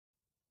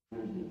How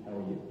are you?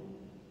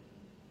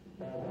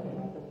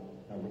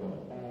 How's it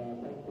going?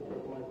 Thanks for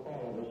taking my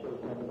call. The show's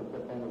coming to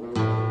flip on the road.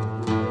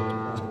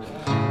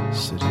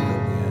 City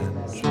on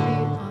the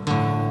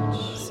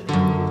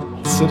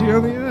City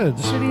on the edge.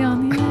 City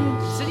on the edge. City on the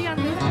edge. City on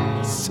the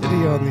edge.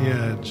 City on the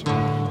edge.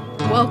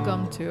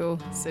 Welcome to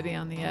City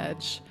on the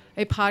Edge,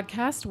 a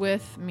podcast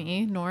with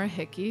me, Nora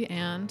Hickey,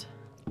 and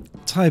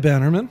Ty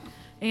Bannerman.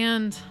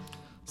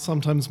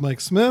 sometimes Mike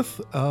Smith.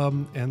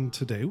 And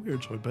today we are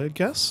joined by a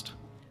guest.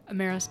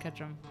 Amaris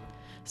Ketchum.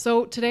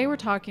 So today we're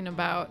talking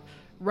about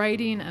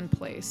writing and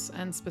place,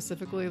 and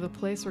specifically the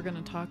place we're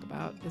going to talk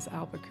about is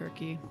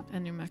Albuquerque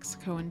and New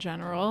Mexico in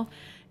general.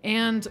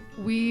 And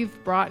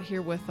we've brought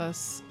here with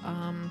us,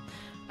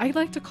 I'd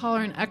like to call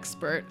her an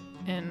expert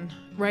in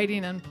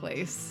writing and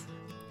place.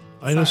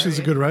 I know she's a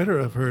Sorry. good writer.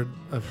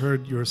 I've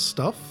heard your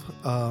stuff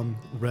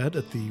read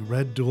at the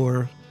Red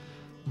Door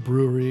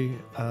Brewery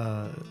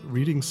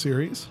reading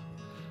series.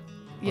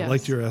 Yes. I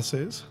liked your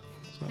essays.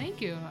 So.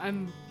 Thank you.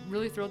 I'm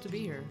really thrilled to be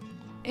here.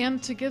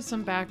 And to give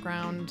some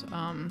background,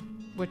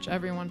 which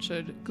everyone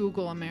should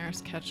Google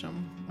Amaris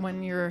Ketchum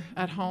when you're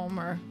at home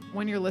or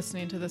when you're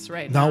listening to this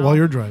right now. Not while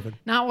you're driving.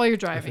 Not while you're I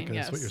driving, think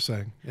yes. that's what you're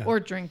saying. Yeah. Or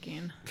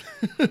drinking.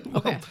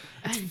 Okay.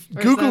 Or is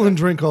Google that and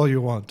drink all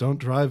you want. Don't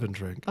drive and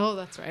drink. Oh,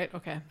 that's right.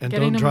 Okay. And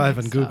Getting don't them drive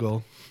and mixed up.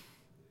 Google.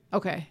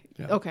 Okay.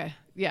 Yeah. Okay.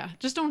 Yeah.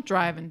 Just don't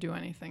drive and do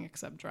anything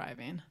except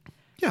driving.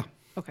 Yeah.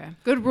 Okay.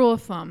 Good rule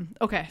of thumb.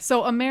 Okay.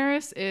 So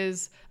Amaris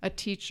is a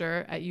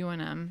teacher at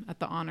UNM at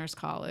the Honors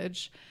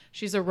College.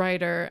 She's a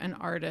writer, an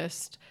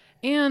artist,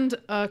 and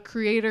a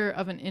creator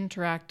of an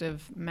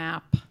interactive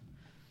map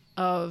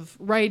of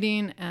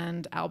writing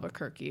and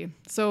Albuquerque.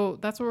 So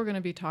that's what we're going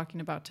to be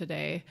talking about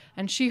today.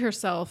 And she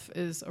herself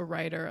is a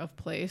writer of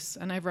place.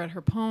 And I've read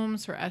her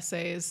poems, her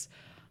essays,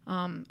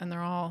 and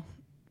they're all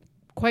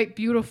quite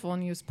beautiful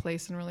and use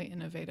place in really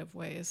innovative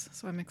ways.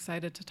 So I'm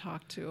excited to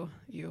talk to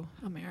you,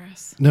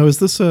 Amaris. Now, is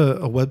this a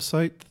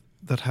website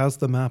that has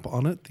the map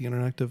on it, the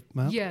interactive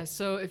map? Yeah,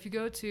 so if you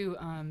go to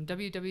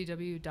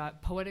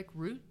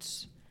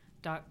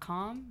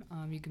www.poeticroots.com,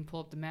 you can pull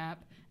up the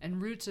map.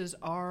 And Roots is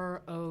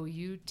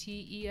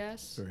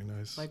ROUTES, Very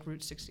nice. like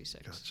Route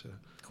 66. Gotcha.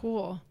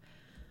 Cool.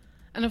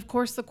 And of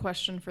course, the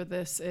question for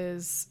this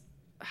is,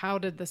 how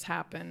did this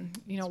happen?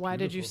 You know, It's why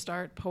did you beautiful.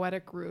 start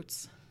Poetic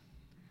Roots?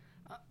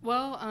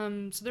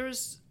 So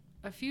there's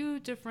a few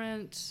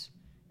different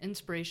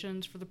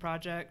inspirations for the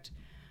project.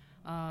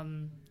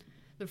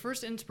 The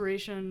first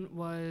inspiration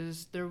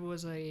was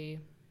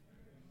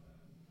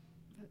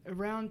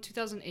around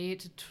 2008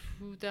 to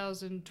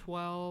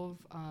 2012,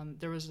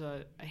 there was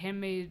a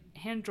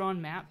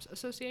hand-drawn maps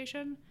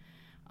association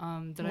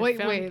that I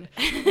found.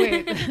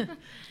 Wait.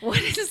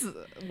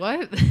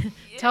 What?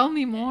 Tell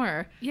me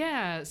more.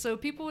 Yeah, so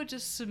people would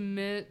just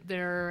submit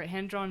their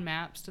hand-drawn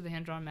maps to the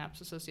Hand-Drawn Maps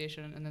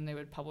Association, and then they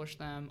would publish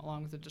them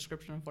along with a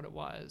description of what it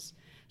was.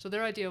 So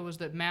their idea was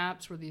that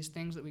maps were these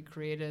things that we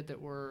created that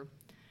were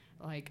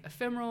like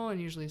ephemeral and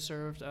usually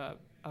served a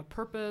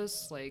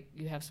purpose, like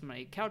you have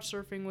somebody couch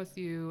surfing with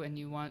you and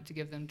you want to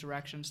give them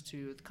directions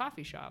to the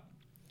coffee shop.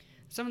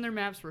 Some of their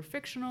maps were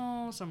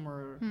fictional, some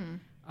were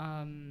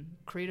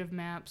creative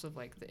maps of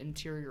like the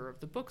interior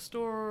of the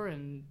bookstore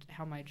and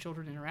how my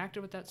children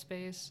interacted with that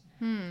space.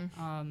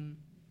 And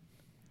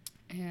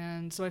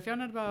so I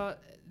found out about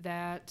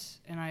that,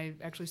 and I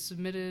actually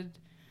submitted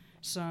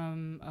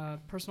some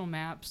personal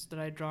maps that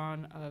I'd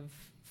drawn of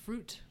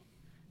fruit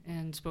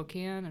in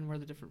Spokane and where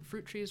the different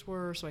fruit trees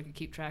were, so I could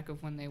keep track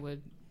of when they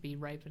would be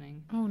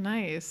ripening. Oh,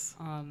 nice.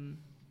 And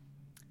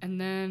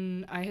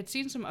then I had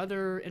seen some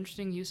other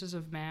interesting uses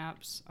of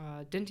maps.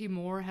 Dinty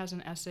Moore has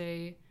an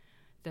essay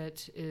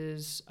that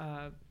is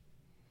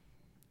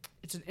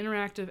it's an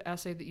interactive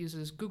essay that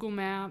uses Google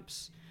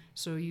Maps.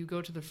 So you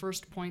go to the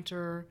first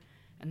pointer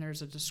and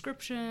there's a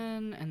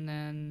description and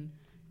then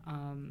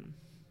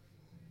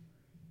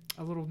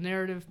a little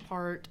narrative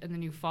part, and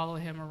then you follow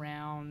him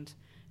around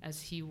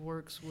as he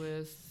works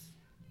with,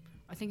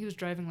 I think he was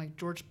driving like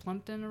George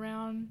Plumpton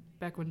around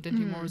back when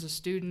Dinty Moore was a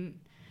student.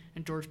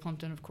 And George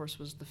Plumpton, of course,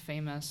 was the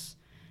famous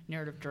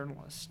narrative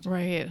journalist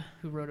Right.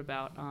 who wrote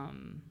about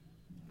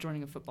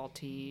joining a football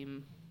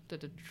team, the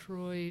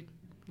Detroit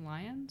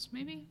Lions,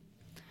 maybe?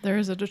 There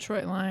is a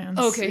Detroit Lions.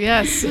 Okay.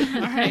 Yes.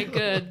 All right,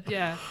 good.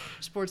 Yeah,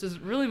 sports is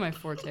really my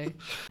forte.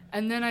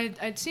 And then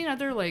I'd seen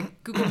other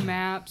like Google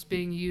Maps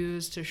being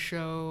used to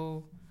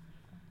show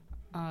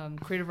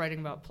creative writing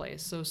about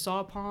place. So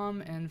Saw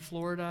Palm in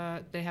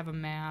Florida, they have a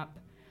map,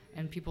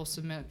 and people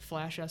submit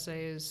flash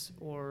essays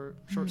or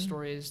short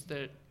stories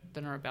that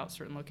are about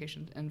certain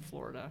locations in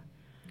Florida.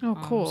 Oh,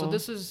 cool. So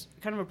this is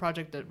kind of a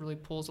project that really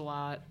pulls a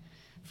lot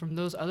from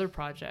those other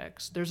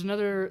projects. There's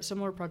another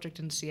similar project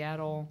in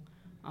Seattle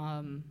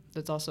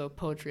that's also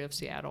Poetry of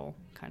Seattle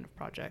kind of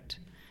project.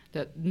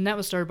 And that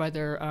was started by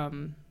their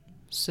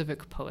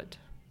civic poet.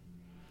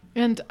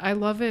 And I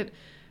love it.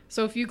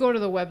 So if you go to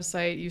the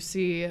website, you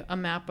see a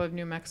map of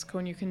New Mexico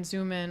and you can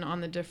zoom in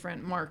on the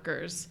different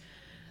markers.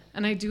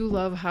 And I do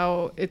love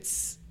how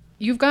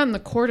you've gotten the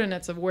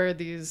coordinates of where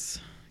these,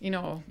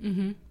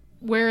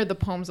 where the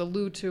poems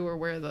allude to or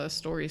where the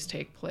stories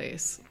take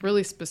place,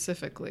 really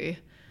specifically,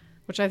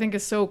 which I think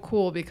is so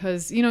cool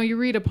because, you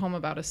read a poem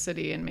about a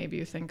city and maybe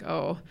you think,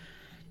 oh,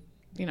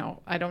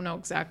 I don't know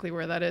exactly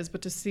where that is,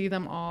 but to see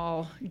them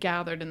all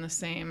gathered in the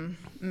same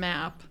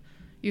map,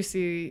 you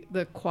see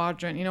the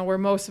quadrant, where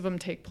most of them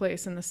take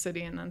place in the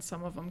city and then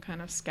some of them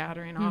kind of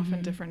scattering off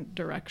in different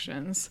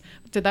directions.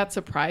 Did that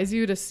surprise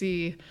you to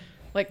see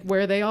like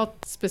where they all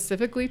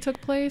specifically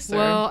took place? Or?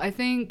 Well, I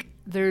think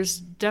there's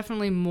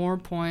definitely more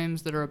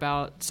poems that are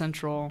about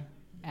Central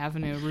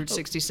Avenue, Route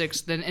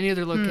 66, than any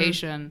other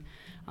location.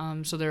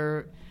 So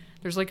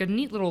there's like a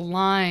neat little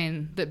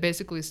line that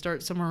basically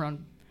starts somewhere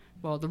on,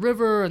 the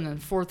river and then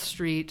 4th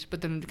Street,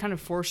 but then kind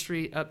of 4th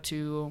Street up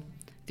to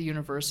the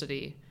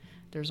university.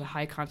 There's a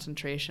high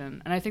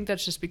concentration. And I think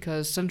that's just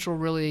because Central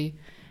really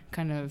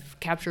kind of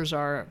captures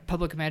our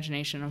public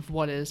imagination of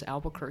what is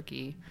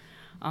Albuquerque.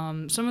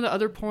 Some of the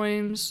other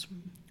poems,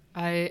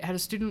 I had a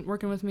student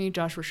working with me,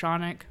 Josh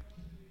Rashanik,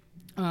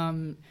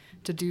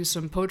 to do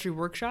some poetry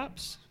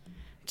workshops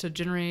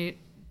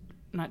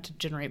not to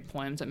generate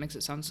poems. That makes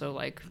it sound so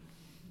like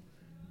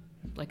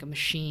a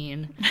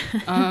machine.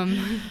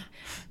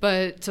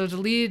 But so to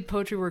lead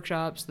poetry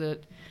workshops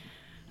that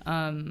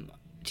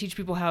teach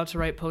people how to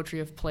write poetry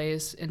of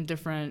place in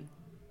different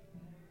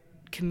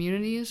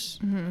communities.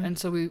 And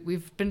so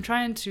we've been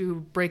trying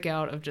to break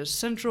out of just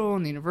Central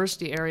and the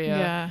university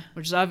area,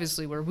 which is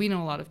obviously where we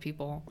know a lot of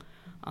people,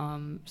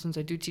 since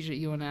I do teach at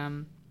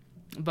UNM.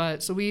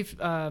 But so we've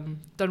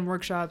done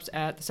workshops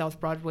at the South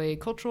Broadway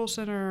Cultural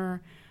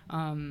Center,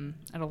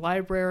 at a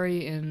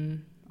library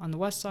on the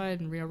west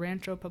side in Rio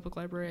Rancho Public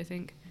Library, I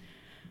think.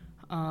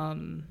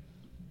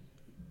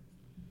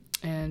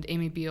 And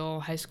Amy Beale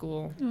High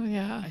School. Oh,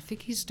 yeah. I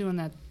think he's doing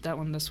that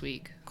one this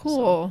week.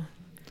 Cool. So,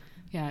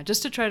 yeah,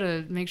 just to try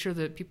to make sure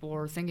that people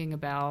are thinking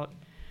about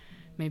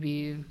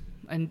maybe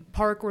a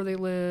park where they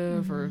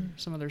live or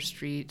some other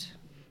street.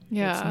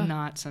 Yeah. It's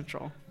not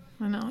Central.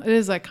 I know. It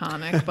is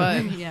iconic,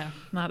 but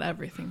not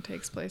everything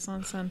takes place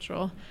on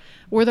Central.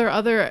 Were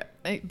there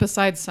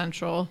besides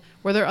Central,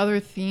 were there other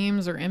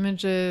themes or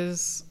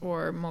images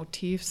or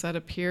motifs that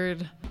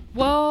appeared?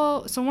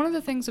 Well, so one of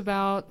the things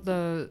about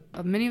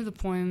many of the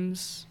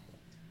poems,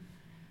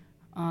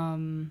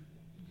 oh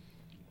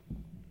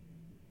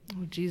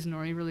geez,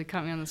 Nora, you really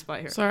caught me on the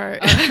spot here. Sorry.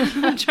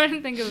 I'm trying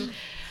to think of,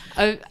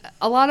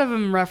 a lot of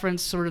them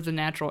reference sort of the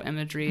natural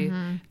imagery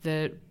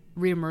that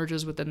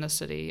reemerges within the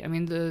city. I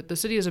mean, the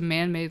city is a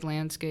man-made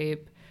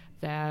landscape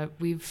that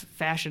we've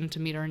fashioned to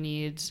meet our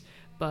needs,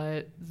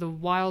 but the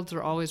wilds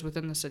are always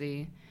within the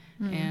city.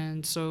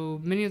 And so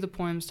many of the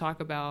poems talk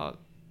about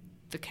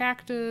the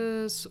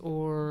cactus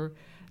or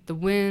the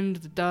wind,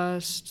 the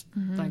dust,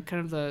 like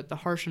kind of the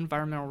harsh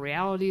environmental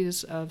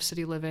realities of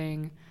city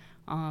living.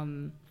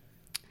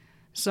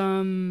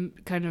 Some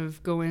kind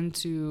of go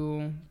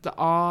into the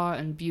awe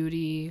and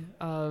beauty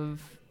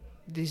of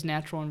these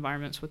natural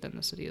environments within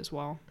the city as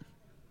well.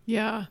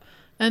 Yeah.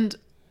 And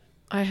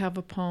I have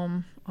a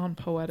poem on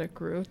poetic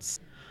roots.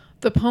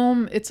 The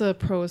poem, it's a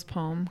prose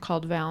poem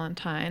called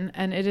Valentine,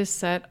 and it is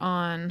set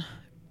on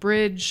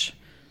Bridge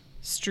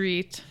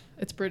Street.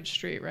 It's Bridge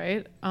Street,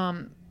 right?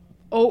 On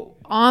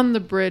the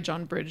bridge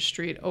on Bridge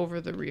Street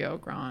over the Rio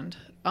Grande,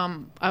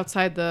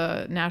 outside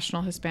the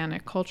National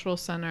Hispanic Cultural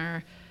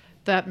Center,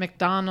 that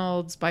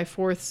McDonald's by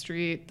 4th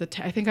Street.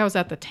 I think I was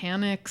at the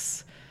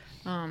Tanix.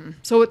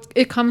 So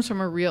it comes from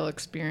a real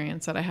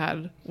experience that I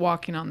had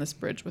walking on this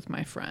bridge with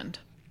my friend.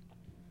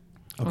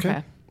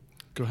 Okay.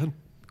 Go ahead.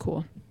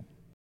 Cool.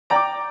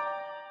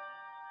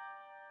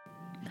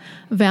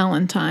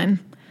 Valentine.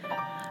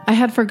 I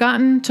had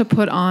forgotten to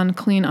put on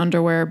clean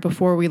underwear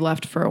before we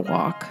left for a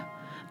walk,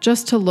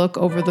 just to look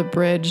over the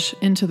bridge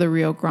into the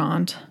Rio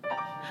Grande.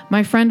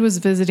 My friend was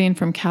visiting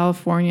from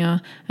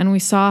California, and we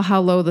saw how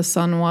low the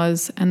sun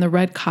was and the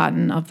red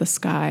cotton of the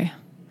sky.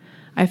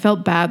 I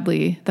felt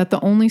badly that the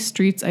only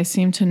streets I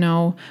seemed to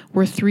know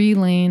were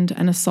 3-laned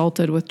and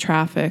assaulted with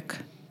traffic.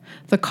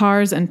 The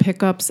cars and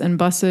pickups and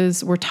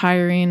buses were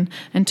tiring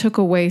and took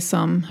away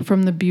some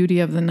from the beauty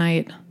of the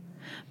night.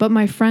 But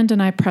my friend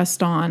and I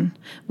pressed on.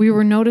 We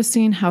were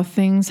noticing how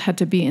things had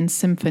to be in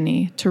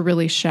symphony to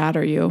really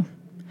shatter you.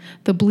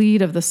 The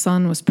bleed of the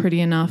sun was pretty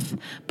enough,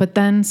 but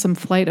then some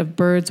flight of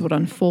birds would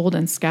unfold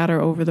and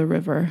scatter over the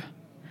river.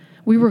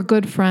 We were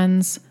good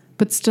friends,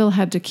 but still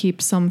had to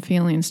keep some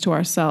feelings to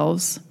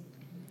ourselves.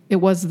 It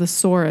was the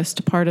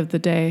sorest part of the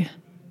day.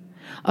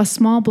 A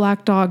small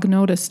black dog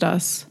noticed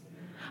us.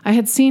 I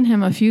had seen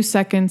him a few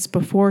seconds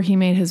before he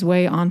made his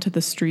way onto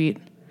the street.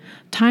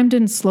 Time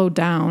didn't slow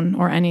down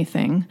or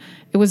anything.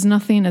 It was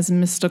nothing as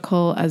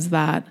mystical as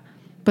that.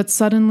 But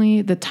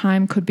suddenly the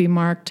time could be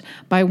marked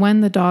by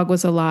when the dog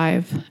was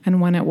alive and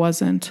when it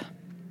wasn't.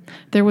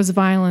 There was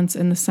violence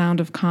in the sound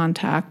of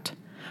contact,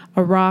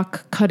 a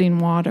rock cutting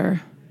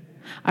water.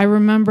 I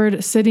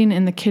remembered sitting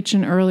in the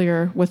kitchen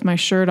earlier with my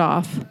shirt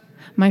off.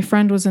 My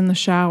friend was in the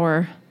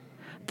shower.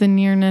 The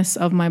nearness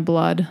of my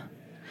blood.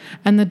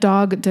 And the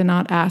dog did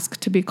not ask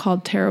to be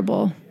called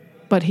terrible,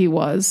 but he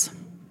was.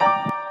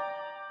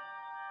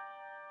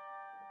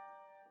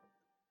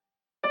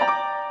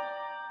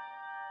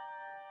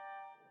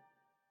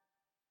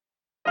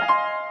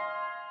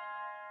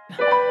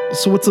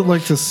 So what's it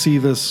like to see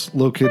this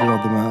located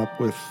on the map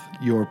with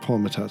your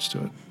poem attached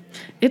to it?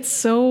 It's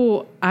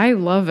so, I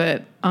love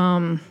it.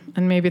 And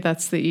maybe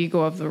that's the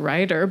ego of the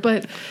writer,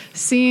 but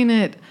seeing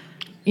it,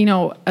 you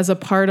know, as a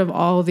part of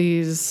all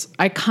these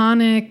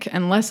iconic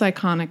and less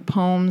iconic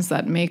poems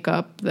that make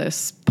up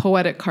this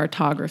poetic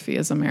cartography,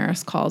 as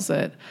Amaris calls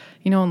it,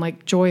 you know, and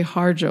like Joy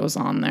Harjo's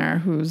on there,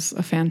 who's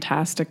a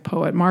fantastic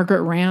poet,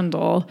 Margaret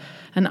Randall,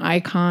 an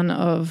icon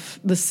of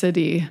the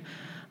city,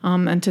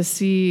 and to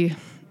see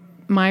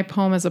my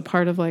poem as a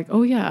part of like,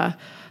 oh yeah,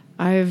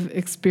 I've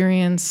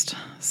experienced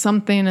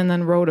something and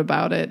then wrote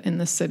about it in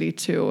the city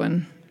too,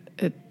 and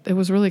it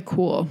was really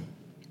cool.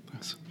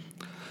 Nice.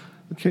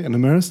 Okay, and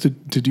Amaris,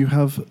 did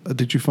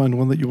you find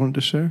one that you wanted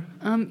to share?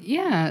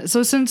 Yeah.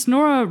 So since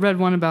Nora read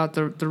one about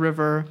the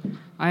river,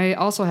 I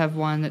also have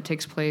one that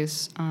takes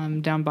place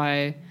down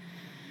by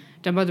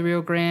the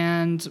Rio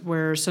Grande,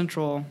 where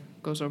Central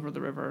goes over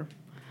the river.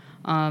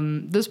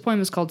 This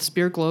poem is called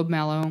Spear Globe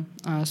Mallow.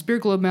 Spear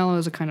Globe Mallow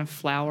is a kind of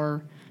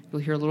flower.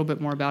 You'll hear a little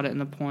bit more about it in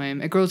the poem.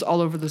 It grows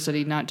all over the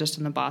city, not just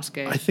in the Bosque.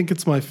 I think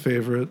it's my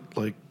favorite,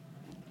 like,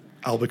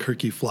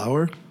 Albuquerque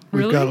flower.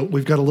 Really?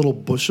 We've got a little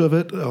bush of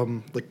it,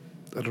 like,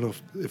 I don't know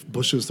if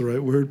bush is the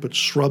right word, but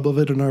shrub of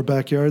it in our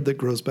backyard that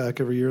grows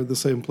back every year in the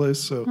same place.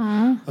 So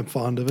I'm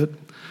fond of it.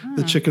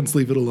 The chickens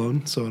leave it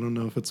alone, so I don't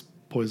know if it's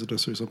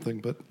poisonous or something,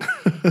 but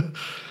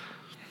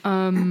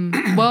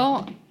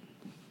Well,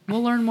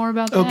 we'll learn more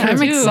about that. Okay. I'm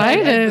too,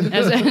 excited.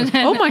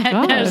 Oh my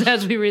gosh.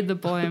 as we read the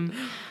poem.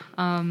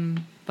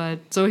 But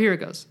so here it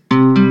goes.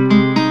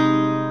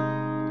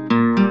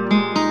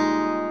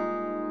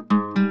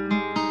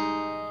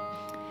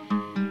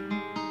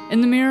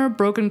 In the mirror,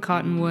 broken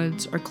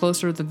cottonwoods are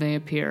closer than they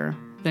appear,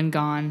 then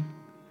gone.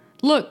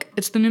 Look,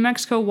 it's the New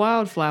Mexico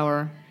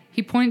wildflower.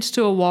 He points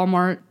to a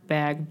Walmart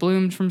bag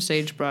bloomed from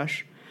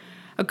sagebrush,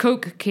 a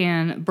Coke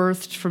can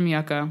birthed from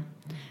yucca.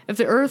 If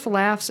the earth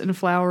laughs in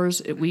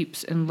flowers, it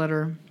weeps in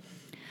litter.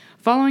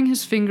 Following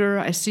his finger,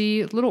 I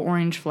see little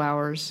orange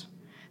flowers.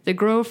 They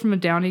grow from a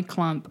downy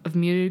clump of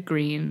muted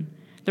green.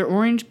 Their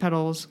orange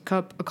petals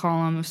cup a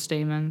column of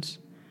stamens.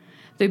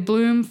 They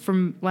bloom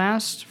from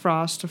last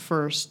frost to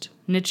first,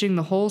 niching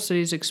the whole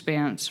city's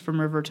expanse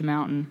from river to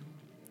mountain.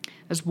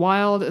 As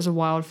wild as a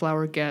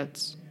wildflower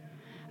gets.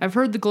 I've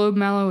heard the globe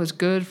mallow is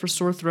good for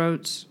sore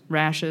throats,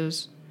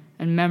 rashes,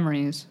 and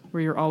memories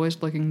where you're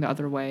always looking the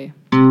other way.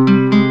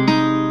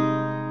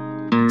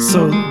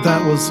 so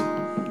that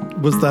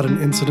was that an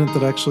incident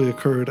that actually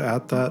occurred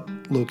at that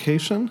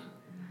location?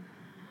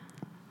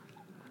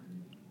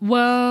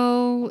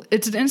 Well,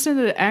 it's an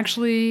incident that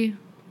actually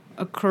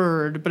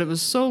occurred, but it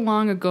was so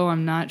long ago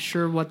I'm not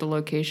sure what the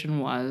location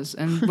was.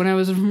 And when I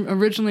was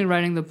originally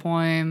writing the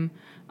poem,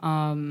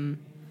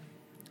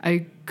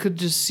 I could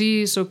just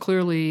see so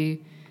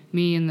clearly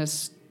me and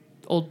this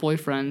old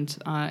boyfriend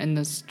in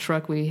this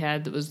truck we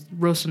had that was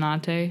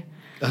Rocinante,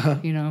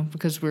 you know,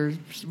 because we're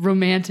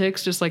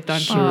romantics, just like Don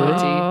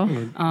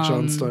Quixote. Or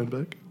John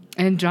Steinbeck?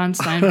 And John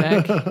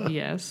Steinbeck,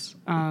 yes.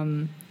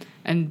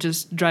 And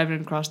just driving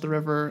across the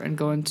river and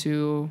going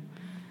to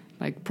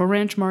like Pro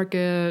Ranch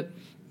Market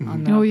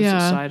on the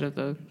opposite side of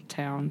the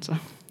town. So.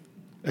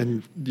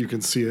 And you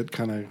can see it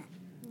kind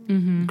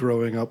of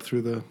growing up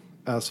through the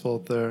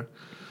asphalt there.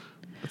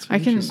 That's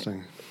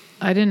interesting.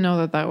 I didn't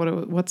know that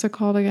would. What's it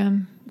called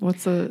again?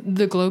 What's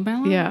the globe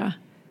mallow? Yeah,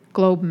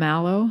 globe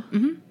mallow.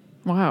 Mm-hmm.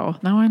 Wow,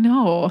 now I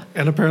know.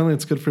 And apparently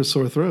it's good for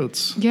sore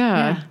throats.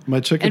 Yeah. My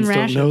chickens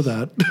don't know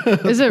that.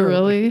 Is it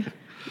really?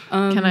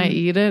 Can I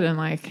eat it and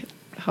like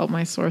help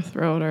my sore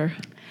throat or?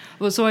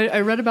 Well, so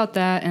I read about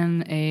that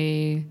in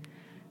a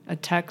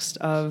text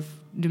of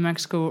New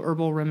Mexico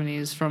herbal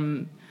remedies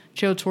from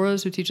Cheo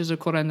Torres, who teaches a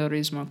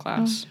curanderismo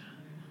class.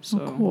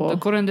 So cool. The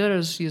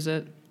curanderos use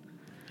it.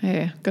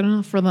 Hey, good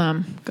enough for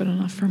them. Good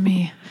enough for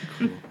me.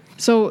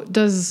 So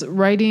does does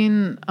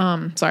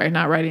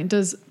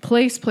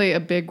place play a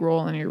big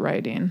role in your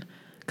writing?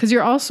 Because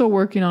you're also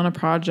working on a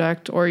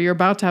project, or you're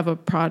about to have a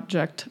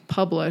project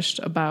published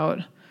about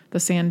the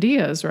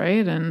sandias,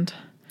 right? And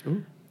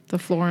the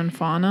flora and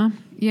fauna.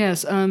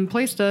 Yes,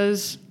 place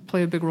does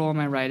play a big role in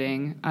my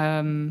writing.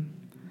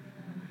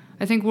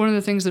 I think one of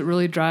the things that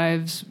really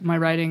drives my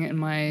writing and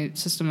my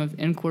system of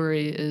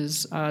inquiry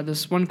is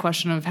this one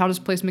question of how does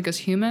place make us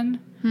human?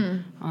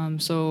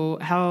 So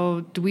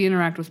how do we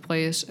interact with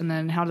place, and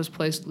then how does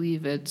place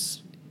leave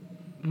its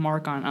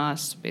mark on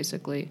us,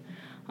 basically?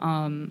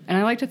 And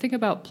I like to think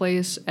about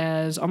place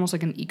as almost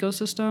like an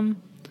ecosystem.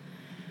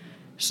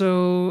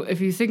 So if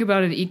you think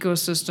about an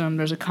ecosystem,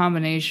 there's a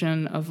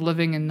combination of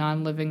living and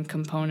non-living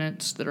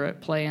components that are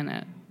at play in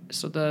it.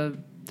 So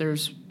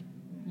there's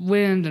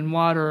wind and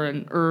water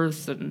and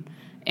earth and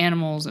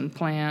animals and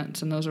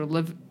plants, and those are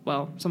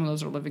some of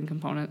those are living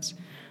components.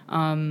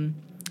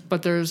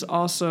 But there's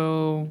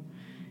also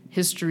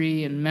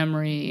history and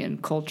memory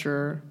and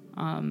culture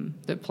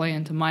that play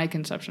into my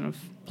conception of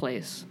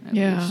place, at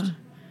least.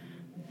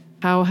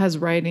 How has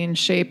writing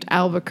shaped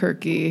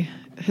Albuquerque?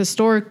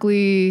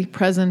 Historically,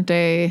 present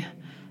day,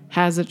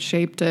 has it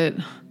shaped it?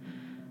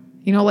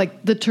 you know,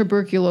 like the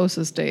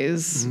tuberculosis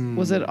days,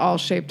 was it all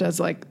shaped as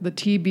like the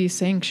TB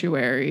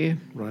sanctuary?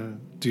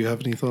 Right. Do you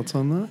have any thoughts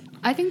on that?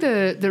 I think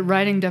the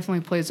writing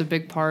definitely plays a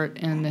big part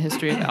in the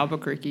history of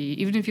Albuquerque.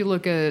 Even if you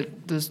look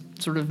at this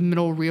sort of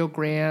middle Rio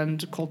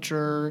Grande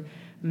culture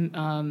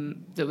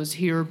that was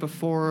here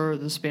before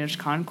the Spanish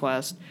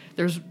conquest,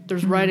 there's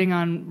writing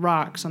on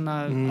rocks on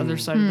the other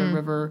side of the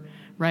river,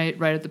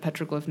 right at the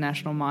Petroglyph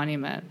National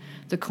Monument.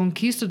 The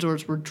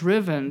conquistadors were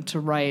driven to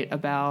write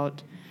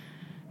about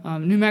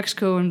New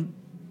Mexico in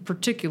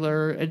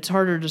particular. It's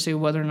harder to say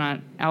whether or not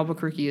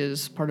Albuquerque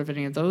is part of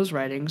any of those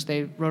writings.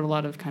 They wrote a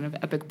lot of kind of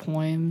epic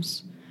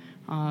poems.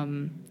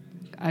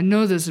 I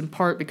know this in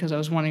part because I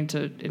was wanting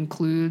to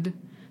include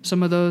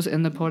some of those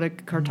in the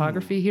poetic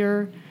cartography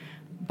here,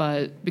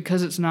 but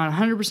because it's not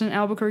 100%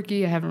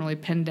 Albuquerque, I haven't really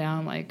pinned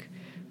down, like,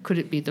 could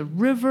it be the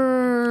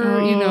river?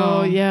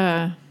 Oh,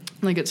 yeah.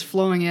 Like it's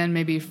flowing in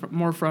maybe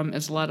more from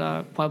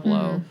Isleta,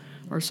 Pueblo,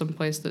 or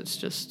someplace that's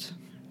just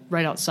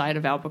right outside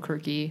of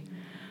Albuquerque.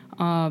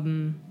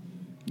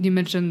 You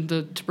mentioned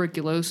the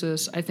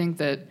tuberculosis. I think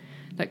that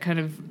kind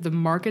of the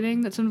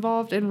marketing that's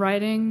involved in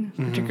writing,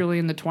 particularly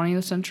in the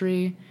 20th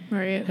century,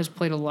 Right. has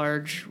played a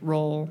large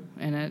role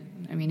in it.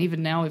 I mean,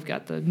 even now we've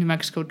got the New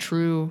Mexico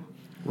True,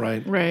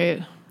 Right.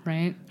 Right.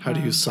 right? How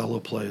do you sell a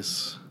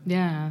place?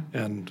 Yeah.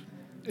 And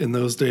in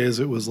those days,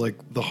 it was like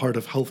the heart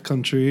of health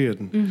country,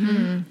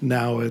 and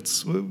now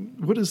it's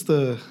what is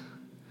the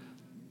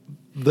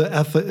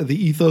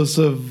ethos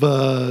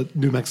of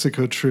New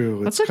Mexico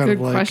True? That's It's a kind good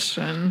of like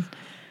question.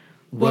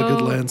 rugged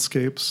Well,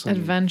 landscapes. and-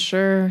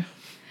 Adventure.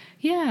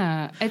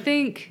 Yeah, I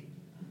think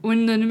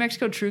when the New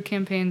Mexico True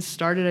campaign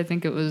started, I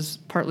think it was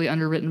partly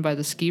underwritten by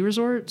the ski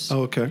resorts.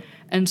 Oh, okay.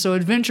 And so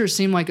adventure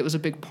seemed like it was a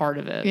big part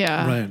of it.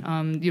 Yeah.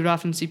 Right. You'd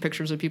often see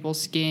pictures of people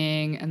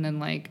skiing, and then,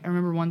 like, I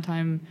remember one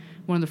time,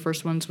 one of the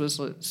first ones was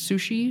like,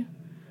 sushi,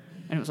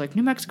 and it was like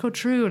New Mexico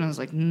True, and I was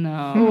like,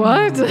 no,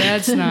 What?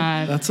 that's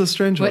not. That's a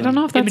strange I one. don't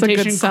know if that's a good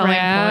Imitation selling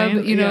crab,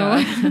 point. you know.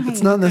 Yeah.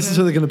 It's not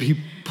necessarily going to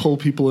pull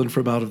people in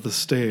from out of the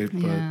state,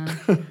 but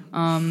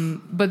Yeah.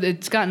 But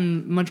it's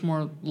gotten much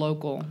more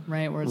local,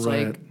 right? Where it's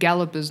Right. like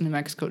Gallup is New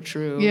Mexico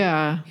True.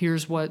 Yeah.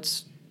 Here's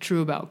what's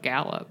true about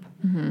Gallup.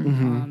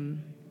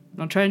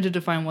 I'm trying to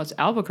define what's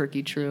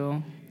Albuquerque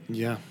True.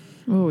 yeah.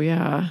 Oh,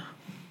 yeah.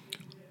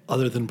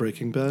 Other than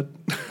Breaking Bad,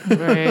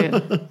 Right.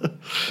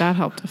 That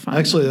helped to find.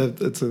 actually,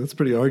 that's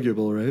pretty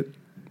arguable, right?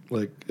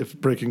 Like, if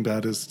Breaking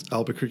Bad is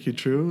Albuquerque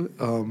True,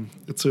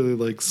 it's really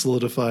like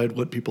solidified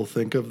what people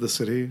think of the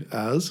city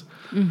as.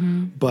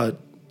 But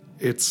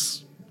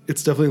it's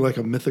definitely like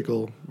a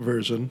mythical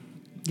version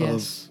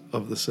Yes.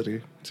 of the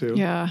city too.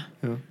 Yeah.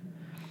 Yeah.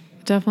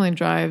 It definitely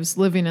drives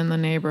living in the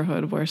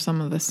neighborhood where some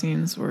of the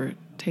scenes were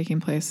taking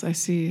place. I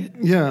see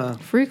Yeah.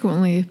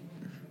 frequently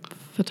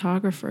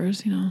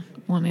photographers,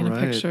 wanting Right.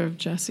 a picture of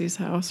Jesse's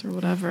house or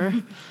whatever.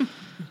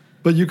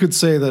 But you could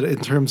say that in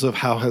terms of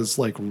how has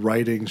like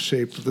writing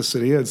shaped the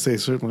city, I'd say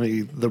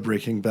certainly the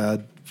Breaking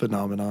Bad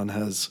phenomenon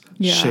has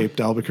Yeah. shaped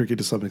Albuquerque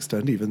to some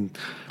extent. Even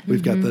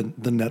we've got the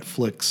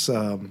Netflix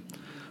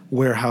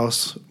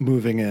warehouse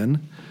moving in,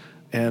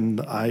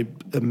 and I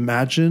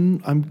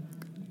imagine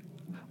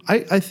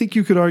I think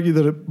you could argue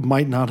that it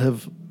might not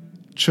have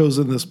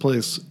chosen this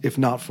place if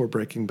not for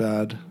Breaking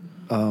Bad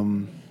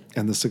and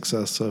the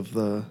success of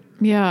the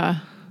Yeah.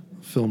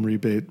 film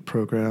rebate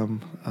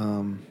program.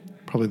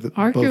 Probably both of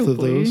Arguably.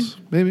 those,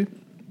 maybe.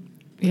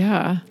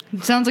 Yeah.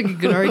 It sounds like a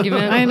good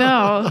argument. I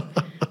know.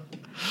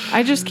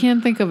 I just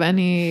can't think of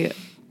any.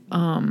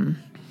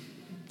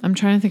 I'm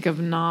trying to think of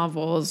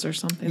novels or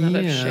something that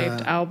have Yeah.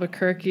 shaped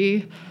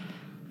Albuquerque.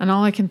 And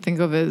all I can think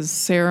of is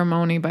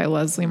Ceremony by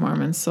Leslie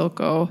Marmon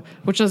Silko,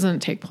 which doesn't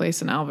take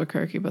place in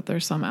Albuquerque, but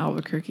there's some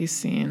Albuquerque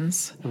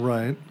scenes.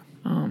 Right.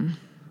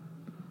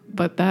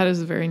 But that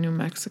is a very New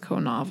Mexico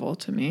novel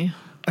to me.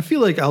 I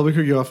feel like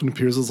Albuquerque often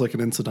appears as like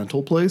an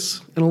incidental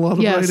place in a lot of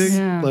Yes. writing.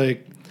 Yeah.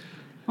 Like,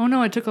 Oh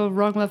no, I took a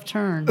wrong left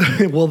turn.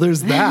 well,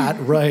 there's that,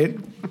 right?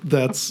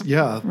 That's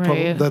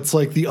Right. that's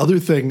like the other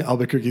thing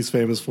Albuquerque's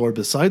famous for,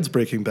 besides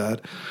Breaking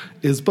Bad,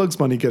 is Bugs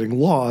Bunny getting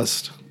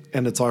lost,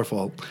 and it's our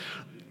fault.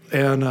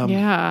 And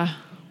Yeah.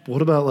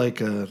 what about like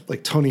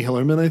Tony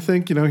Hillerman? I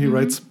think he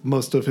writes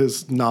most of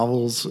his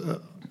novels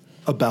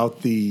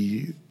about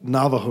the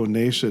Navajo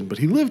Nation, but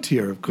he lived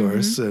here, of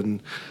course,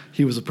 and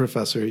he was a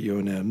professor at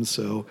UNM.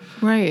 So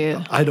Right.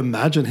 I'd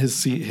imagine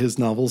his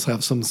novels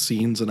have some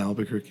scenes in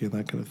Albuquerque and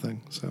that kind of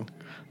thing.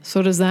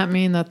 So does that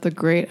mean that the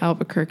great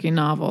Albuquerque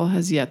novel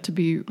has yet to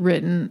be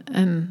written?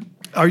 And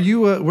Are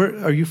you where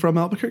are you from?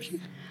 Albuquerque?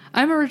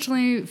 I'm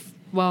originally,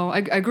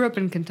 I grew up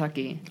in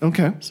Kentucky.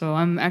 Okay. So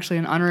I'm actually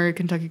an honorary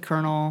Kentucky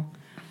colonel,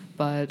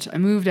 but I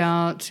moved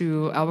out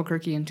to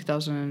Albuquerque in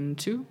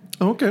 2002,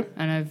 Okay.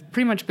 and I've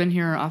pretty much been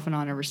here off and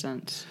on ever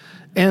since.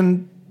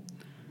 And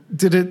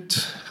did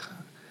it?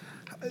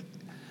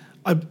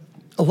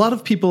 A lot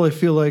of people, I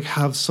feel like,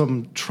 have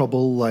some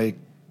trouble like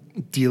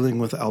dealing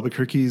with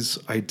Albuquerque's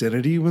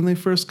identity when they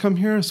first come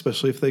here,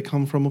 especially if they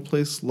come from a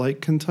place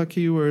like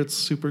Kentucky where it's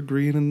super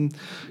green and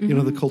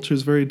the culture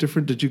is very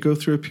different. Did you go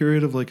through a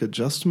period of like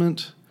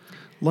adjustment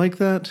like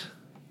that?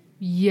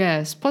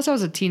 Yes. Plus, I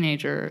was a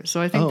teenager,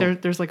 so I think Oh.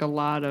 there's like a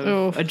lot of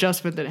Oh.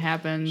 adjustment that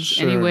happens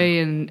Sure. anyway,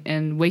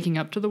 and waking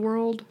up to the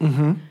world,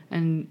 Mm-hmm.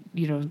 and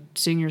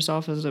seeing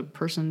yourself as a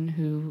person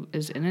who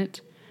is in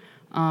it.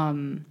 I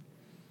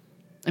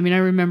mean, I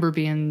remember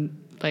being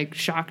like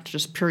shocked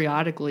just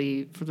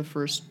periodically for the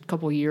first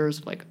couple years,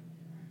 of like,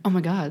 oh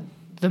my god,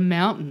 the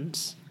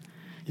mountains.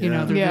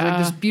 Yeah. There's Yeah. like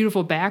this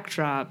beautiful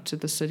backdrop to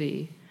the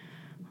city.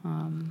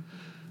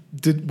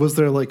 Was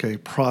there like a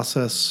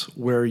process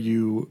where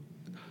you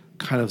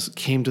kind of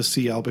came to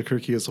see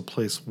Albuquerque as a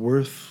place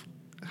worth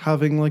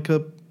having like a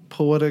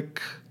poetic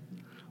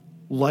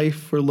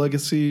life or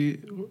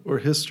legacy or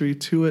history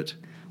to it?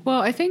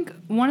 Well, I think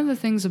one of the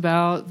things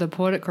about the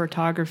poetic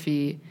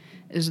cartography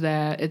is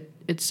that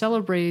it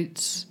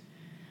celebrates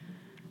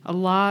a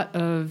lot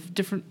of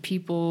different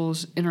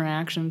people's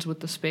interactions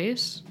with the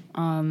space.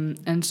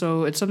 And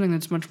so it's something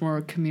that's much more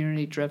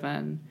community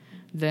driven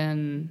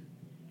than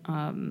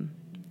I'm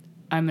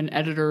an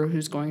editor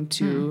who's going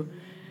to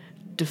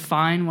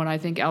define what I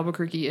think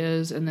Albuquerque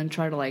is and then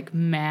try to like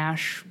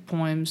mash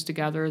poems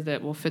together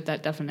that will fit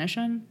that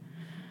definition.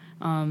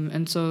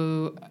 And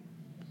so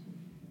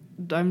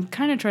I'm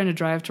kind of trying to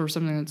drive towards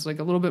something that's like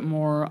a little bit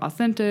more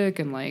authentic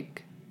and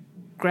like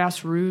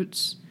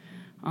grassroots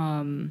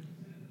than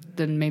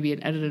maybe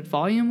an edited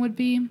volume would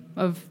be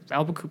of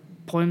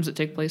poems that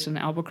take place in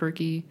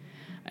Albuquerque.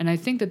 And I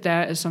think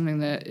that is something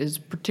that is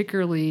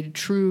particularly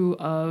true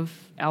of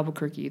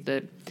Albuquerque,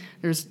 that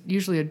there's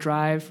usually a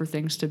drive for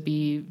things to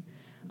be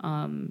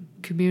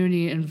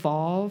community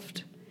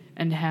involved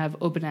and have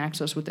open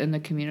access within the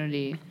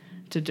community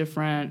to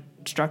different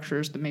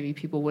structures that maybe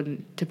people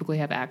wouldn't typically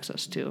have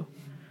access to,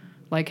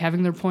 like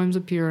having their poems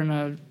appear in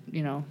a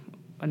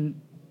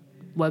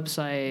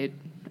website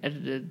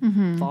edited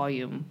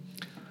volume.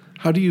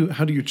 How do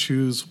you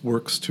choose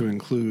works to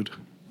include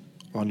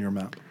on your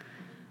map?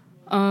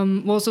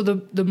 Well, so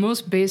the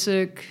most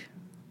basic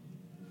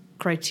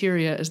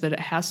criteria is that it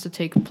has to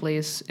take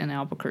place in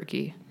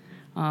Albuquerque.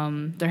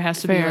 There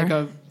has to Fair. be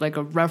like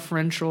a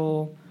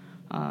referential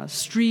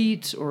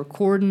street or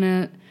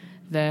coordinate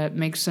that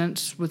makes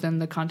sense within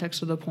the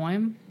context of the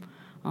poem.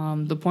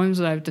 The poems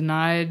that I've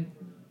denied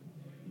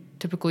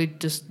typically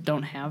just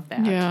don't have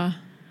that. Yeah.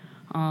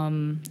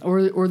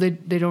 Or they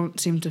don't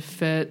seem to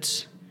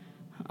fit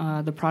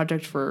the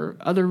project for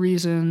other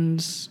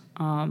reasons.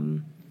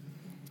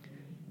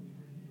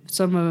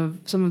 Some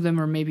of them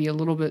are maybe a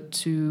little bit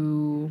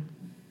too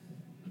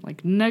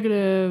like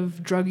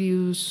negative, drug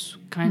use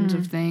kinds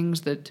of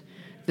things that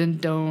then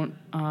don't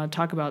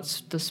talk about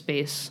the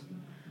space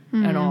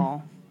at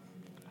all.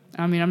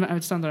 I mean,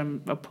 it's not that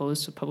I'm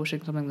opposed to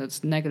publishing something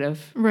that's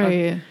negative.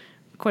 Right.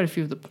 Quite a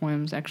few of the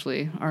poems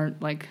actually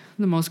aren't like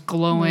the most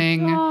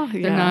glowing. Oh,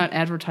 They're yeah. not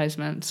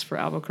advertisements for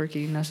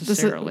Albuquerque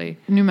necessarily.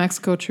 New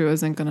Mexico True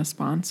isn't going to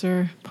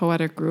sponsor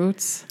Poetic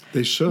Roots.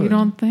 They should. You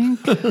don't think?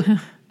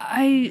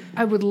 I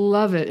would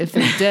love it if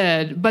they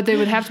did, but they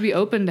would have to be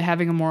open to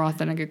having a more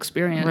authentic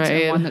experience,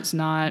 Right. and one that's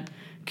not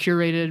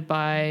curated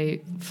by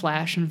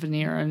flash and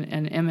veneer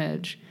and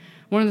image.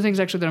 One of the things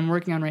actually that I'm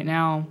working on right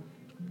now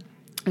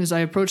is I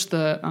approached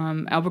the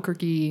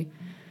Albuquerque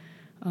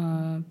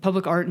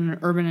Public Art and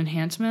Urban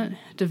Enhancement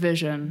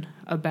Division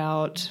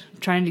about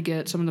trying to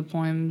get some of the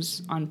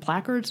poems on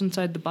placards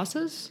inside the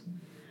buses,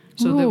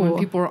 so that when Ooh.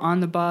 people are on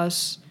the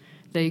bus,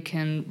 they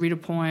can read a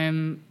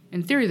poem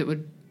in theory that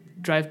would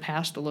drive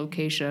past the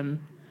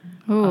location,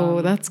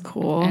 Oh, that's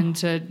cool. and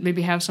to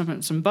maybe have some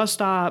at some bus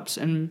stops,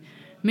 and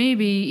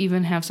maybe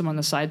even have some on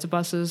the sides of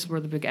buses where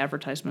the big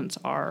advertisements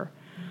are.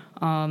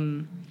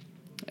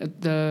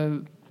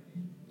 The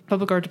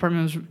Public Art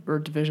Department or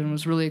Division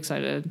was really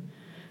excited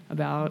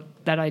about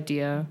that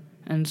idea,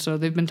 and so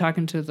they've been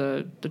talking to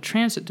the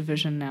Transit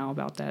Division now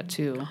about that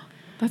too.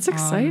 That's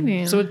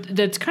exciting. So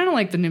that's kind of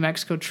like the New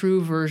Mexico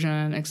True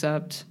version,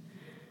 except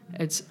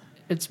it's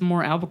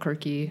more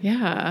Albuquerque,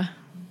 yeah.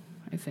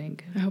 I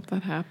think. I hope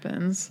that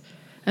happens.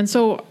 And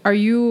so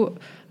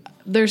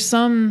there's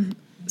some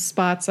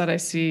spots that I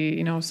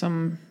see,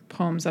 some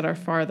poems that are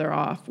farther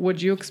off.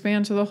 Would you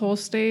expand to the whole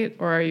state,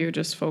 or are you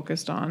just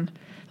focused on,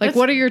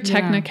 what are your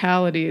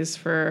technicalities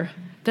for?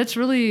 That's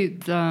really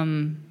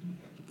been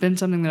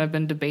something that I've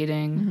been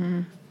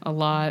debating a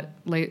lot,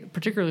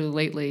 particularly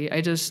lately.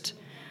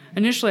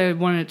 Initially I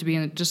wanted it to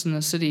be just in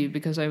the city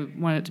because I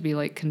wanted it to be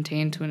like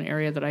contained to an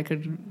area that I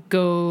could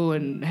go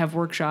and have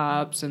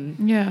workshops and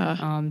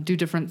do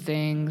different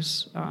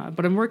things.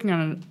 But I'm working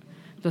on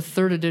the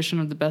 3rd edition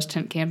of the Best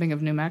Tent Camping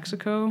of New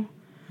Mexico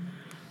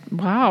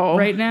Wow.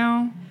 right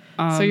now.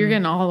 So you're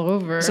getting all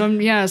over. So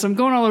I'm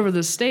going all over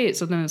the state.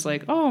 So then it's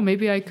like, oh,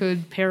 maybe I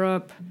could pair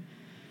up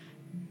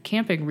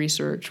camping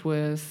research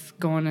with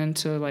going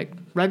into like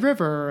Red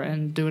River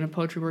and doing a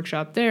poetry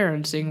workshop there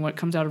and seeing what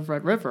comes out of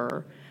Red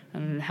River.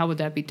 And how would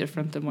that be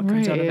different than what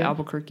comes out of Right.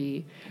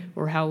 Albuquerque?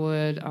 Or how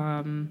would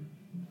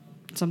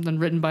something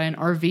written by an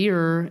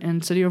RVer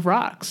in City of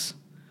Rocks,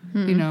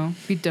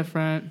 be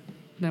different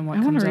than what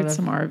I want comes to out read of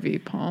some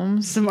RV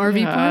poems. some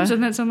RV Yeah. poems?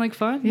 Doesn't that sound like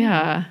fun?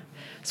 Yeah.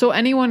 So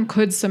anyone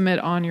could submit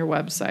on your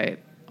website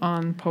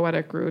on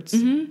Poetic Roots.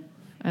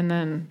 and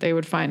then they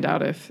would find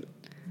out if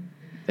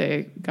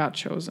they got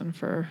chosen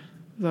for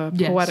the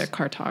Yes. poetic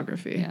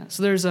cartography. Yeah.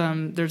 So there's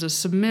a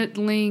submit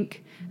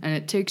link, and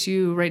it takes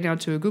you right now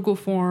to a Google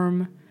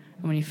form.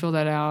 And when you fill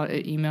that out,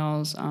 it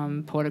emails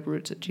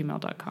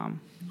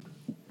poeticroots@gmail.com.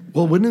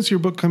 Well, when is your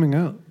book coming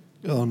out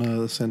on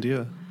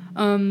Sandia?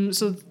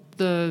 So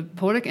the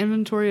Poetic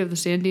Inventory of the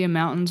Sandia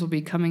Mountains will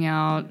be coming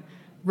out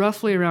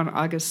roughly around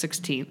August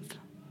 16th.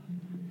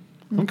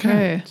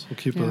 Okay. So we'll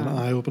keep an Yeah.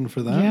 eye open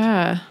for that.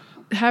 Yeah.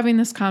 Having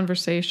this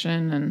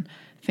conversation and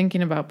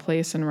thinking about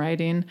place and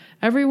writing,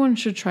 everyone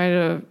should try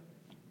to,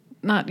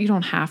 you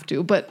don't have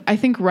to, but I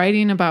think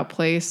writing about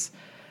place,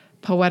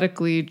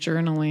 poetically,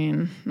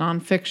 journaling,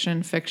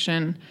 nonfiction,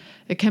 fiction,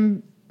 it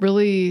can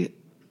really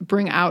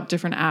bring out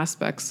different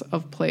aspects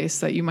of place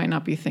that you might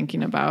not be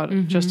thinking about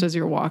just as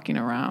you're walking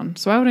around.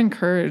 So I would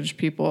encourage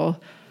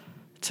people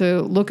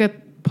to look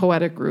at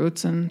Poetic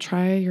Roots and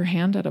try your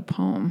hand at a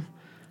poem.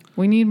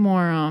 We need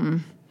more,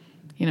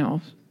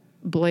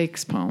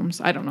 Blake's poems.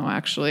 I don't know,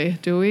 actually.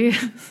 Do we,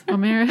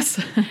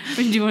 Amaris?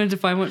 Do you want to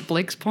define what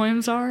Blake's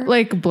poems are?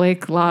 Like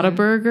Blake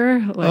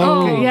Lotaburger? Like,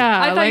 Oh.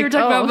 yeah. I thought you were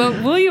talking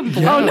about William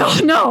Blake. Oh,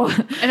 no.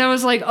 And I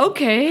was like,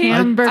 okay.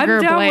 Hamburger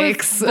I'm down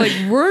Blakes. With, like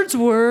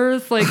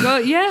Wordsworth. Like,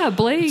 yeah,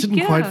 Blake. I didn't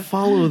yeah. quite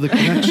follow the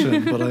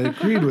connection, but I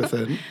agreed with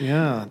it.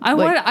 Yeah.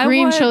 Like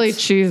green chili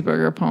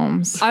cheeseburger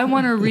poems. I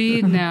want to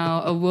read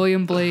now a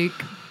William Blake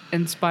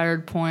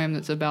inspired poem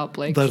that's about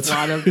Blake's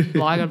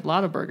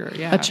Lotaburger.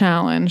 Yeah. A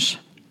challenge.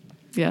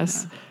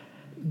 Yes.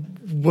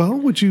 Well,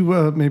 would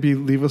you maybe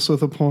leave us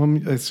with a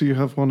poem? I see you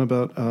have one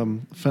about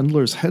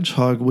Fendler's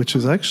hedgehog, which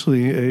is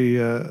actually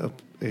a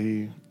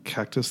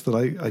cactus that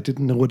I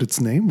didn't know what its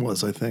name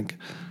was, I think.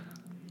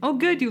 Oh,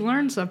 good. You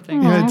learned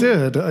something. Yeah,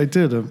 I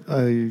did.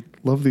 I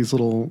love these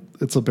little,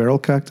 it's a barrel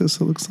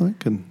cactus, it looks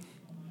like. And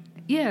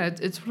Yeah,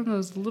 it's one of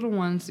those little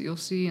ones that you'll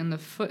see in the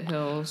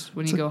foothills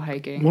when you go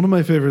hiking. one of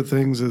my favorite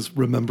things is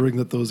remembering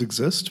that those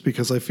exist,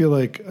 because I feel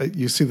like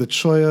you see the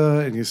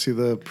cholla and you see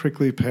the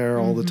prickly pear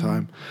all the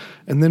time.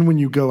 And then when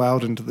you go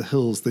out into the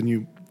hills, then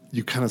you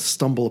kind of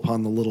stumble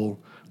upon the little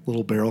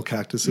barrel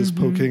cactuses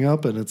poking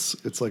up, and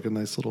it's like a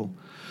nice little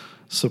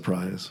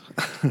surprise.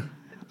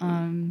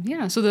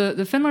 Yeah, so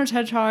the Fendler's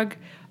Hedgehog,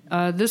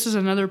 this is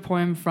another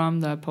poem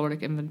from the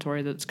Poetic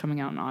Inventory that's coming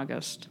out in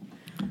August.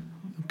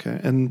 Okay,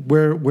 and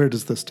where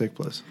does this take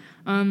place?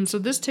 So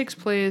this takes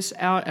place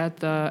out at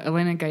the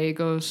Elena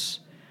Gallegos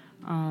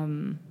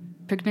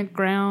picnic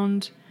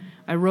ground.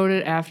 I wrote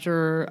it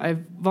after I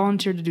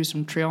volunteered to do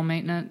some trail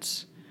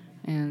maintenance,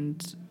 and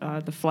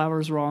the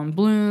flowers were all in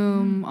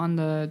bloom on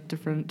the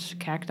different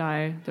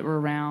cacti that were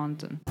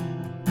around. And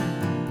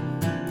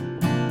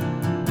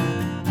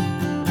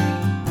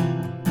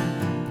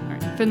all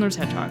right, Fendler's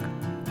Hedgehog.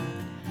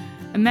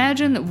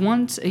 Imagine that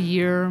once a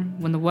year,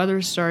 when the weather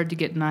started to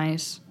get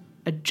nice,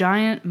 a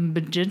giant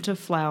magenta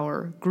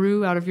flower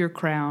grew out of your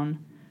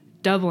crown,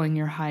 doubling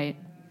your height,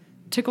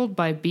 tickled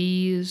by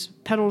bees,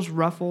 petals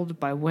ruffled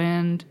by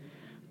wind,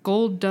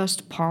 gold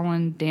dust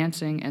pollen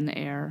dancing in the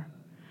air,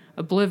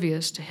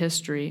 oblivious to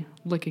history,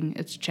 licking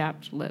its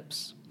chapped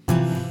lips.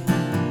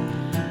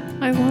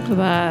 I love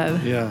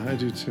that. Yeah, I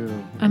do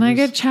too. And I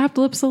get chapped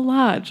lips a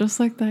lot, just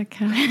like that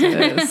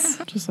cactus.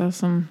 Just have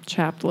some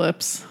chapped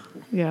lips.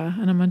 Yeah,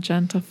 and a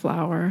magenta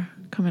flower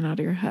coming out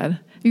of your head.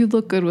 You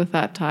look good with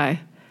that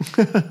tie.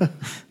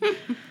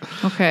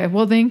 Okay,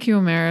 well, thank you,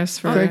 Amaris.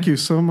 Thank you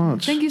so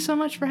much. Thank you so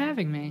much for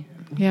having me.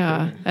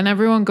 Yeah, and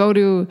everyone go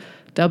to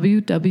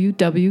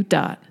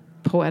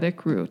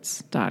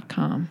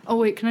www.poeticroots.com. Oh,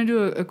 wait, can I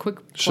do a quick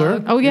plug?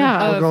 Sure. Oh, yeah.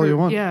 Plug all you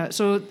want. Yeah,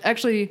 so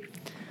actually,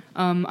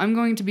 I'm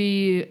going to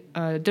be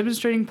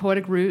demonstrating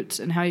Poetic Roots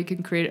and how you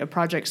can create a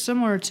project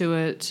similar to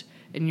it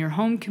in your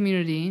home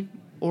community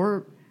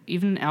or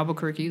even in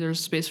Albuquerque. There's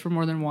space for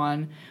more than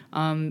one.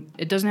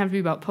 It doesn't have to be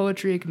about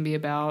poetry. It can be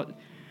about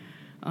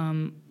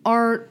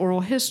art,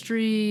 oral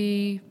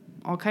history,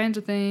 all kinds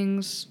of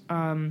things.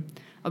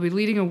 I'll be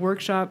leading a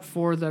workshop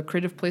for the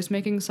Creative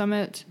Placemaking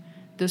Summit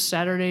this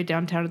Saturday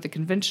downtown at the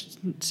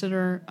Convention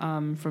Center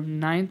from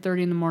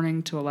 9:30 in the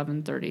morning to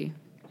 11:30.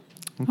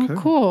 Okay. Oh,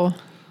 cool.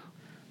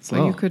 So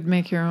Wow. you could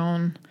make your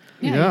own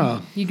Yeah.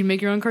 You can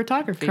make your own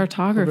cartography.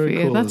 cartography.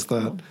 Very cool That's is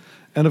that. cool.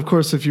 And of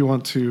course, if you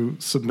want to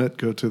submit,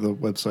 go to the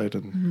website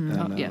and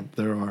Oh, yeah.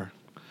 there are.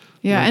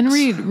 Yeah, and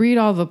links. read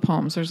all the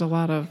poems. There's a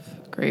lot of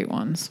great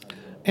ones.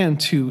 And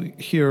to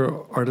hear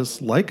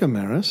artists like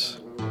Amaris,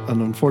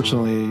 and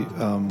unfortunately,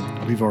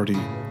 we've already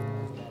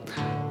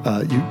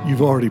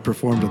you've already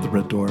performed at the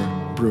Red Door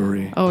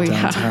Brewery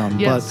downtown.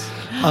 Yes.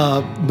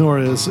 But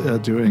Nora is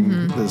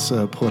doing this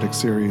poetic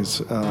series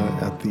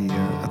at the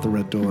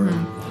Red Door.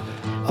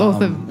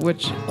 Both of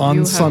which you On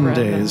have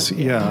Sundays,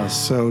 read. yeah.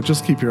 So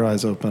just keep your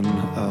eyes open.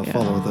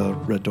 Follow the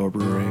Red Door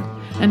Brewery.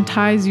 And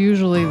Ty's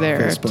usually there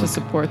Facebook. to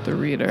support the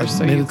reader, I've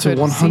so made you it to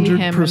could see him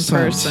in 100%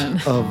 person.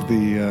 of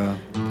the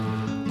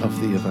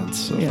events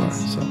so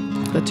Yes. far. So,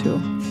 The two. all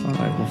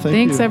right. Well, thank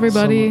Thanks, you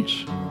everybody.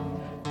 so much.